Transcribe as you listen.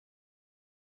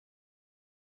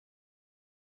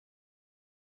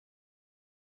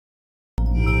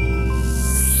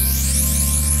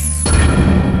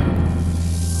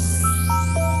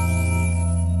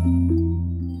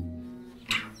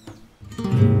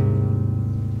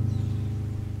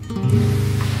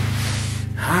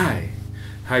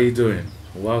How you doing?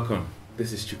 Welcome.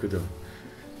 This is Chukudum.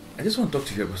 I just want to talk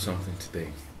to you about something today.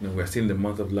 We're still in the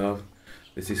month of love.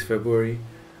 This is February,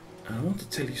 and I want to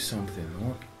tell you something.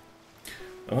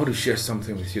 I want to share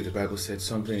something with you. The Bible said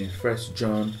something in 1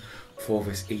 John 4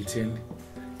 verse 18.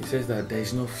 It says that there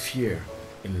is no fear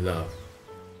in love.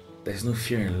 There is no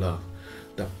fear in love.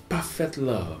 The perfect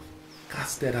love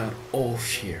casteth out all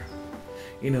fear.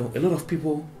 A lot of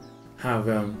people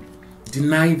have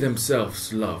denied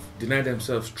themselves love, denied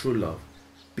themselves true love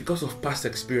because of past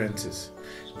experiences.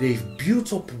 They've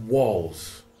built up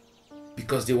walls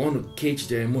because they want to cage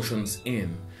their emotions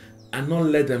in and not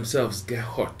let themselves get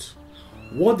hurt.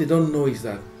 What they don't know is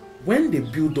that when they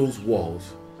build those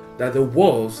walls, that the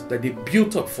walls that they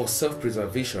built up for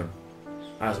self-preservation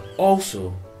has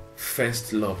also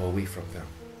fenced love away from them.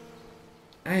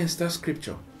 And it's that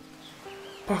scripture.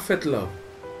 Perfect love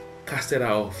casted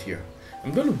out all fear.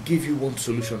 I'm going to give you one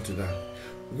solution to that.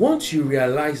 Once you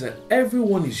realize that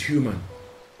everyone is human,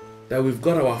 that we've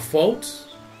got our faults,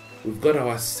 we've got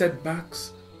our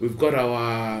setbacks, we've got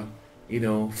our,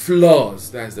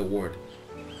 flaws, that's the word.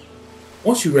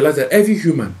 Once you realize that every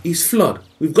human is flawed,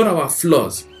 we've got our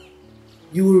flaws,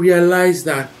 you will realize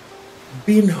that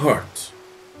being hurt,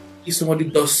 if somebody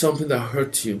does something that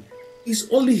hurts you, is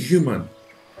only human.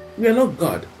 We are not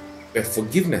God, but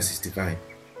forgiveness is divine.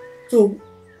 So,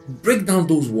 break down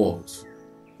those walls.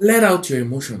 Let out your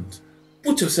emotions.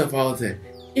 Put yourself out there.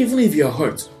 Even if you're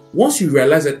hurt, once you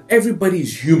realize that everybody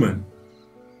is human,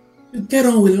 you get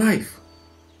on with life.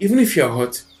 Even if you're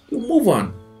hurt, you move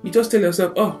on. You just tell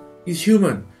yourself, oh, he's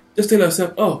human. Just tell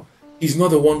yourself, oh, he's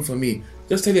not the one for me.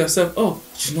 Just tell yourself, oh,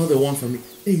 she's not the one for me.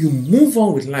 Then you move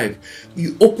on with life.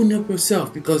 You open up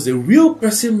yourself because the real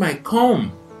person might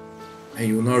come and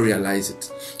you will not realize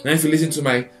it. Now, if you listen to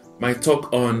my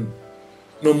talk on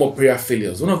no more prayer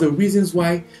failures, one of the reasons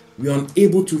why we are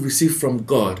unable to receive from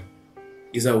God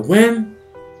is that when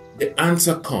the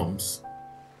answer comes,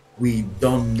 we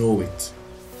don't know it.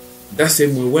 That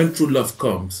same way, when true love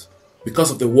comes, because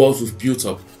of the walls we've built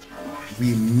up,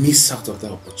 we miss out of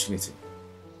that opportunity.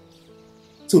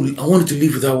 So I want you to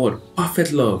live with that word,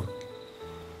 perfect love.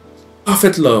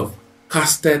 Perfect love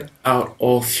casted out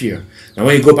all fear. Now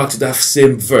when you go back to that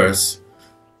same verse,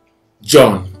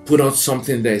 John put out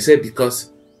something there. He said, because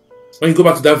when you go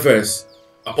back to that verse,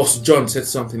 Apostle John said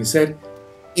something. He said,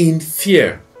 in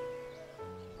fear,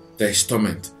 there is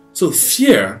torment. So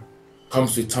fear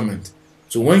comes with torment.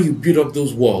 So when you build up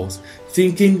those walls,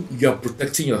 thinking you're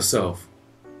protecting yourself,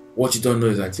 what you don't know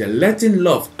is that you're letting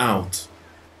love out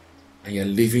and you're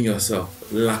leaving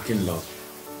yourself lacking love.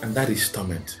 And that is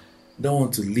torment. You don't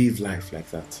want to live life like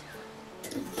that.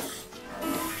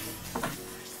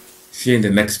 See you in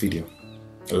the next video.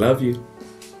 I love you.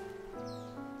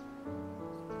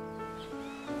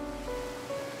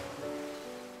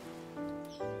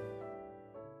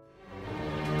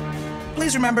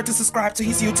 Please remember to subscribe to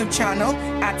his YouTube channel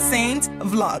at Saint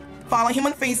Vlog. Follow him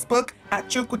on Facebook at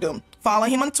Chukudum. Follow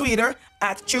him on Twitter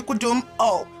at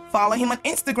Chukudum0. Follow him on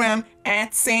Instagram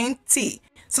at Saint T.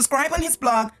 Subscribe on his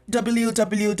blog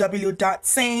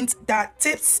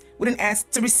www.saint.tips with an S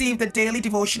to receive the daily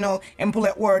devotional and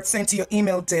bullet words sent to your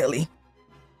email daily.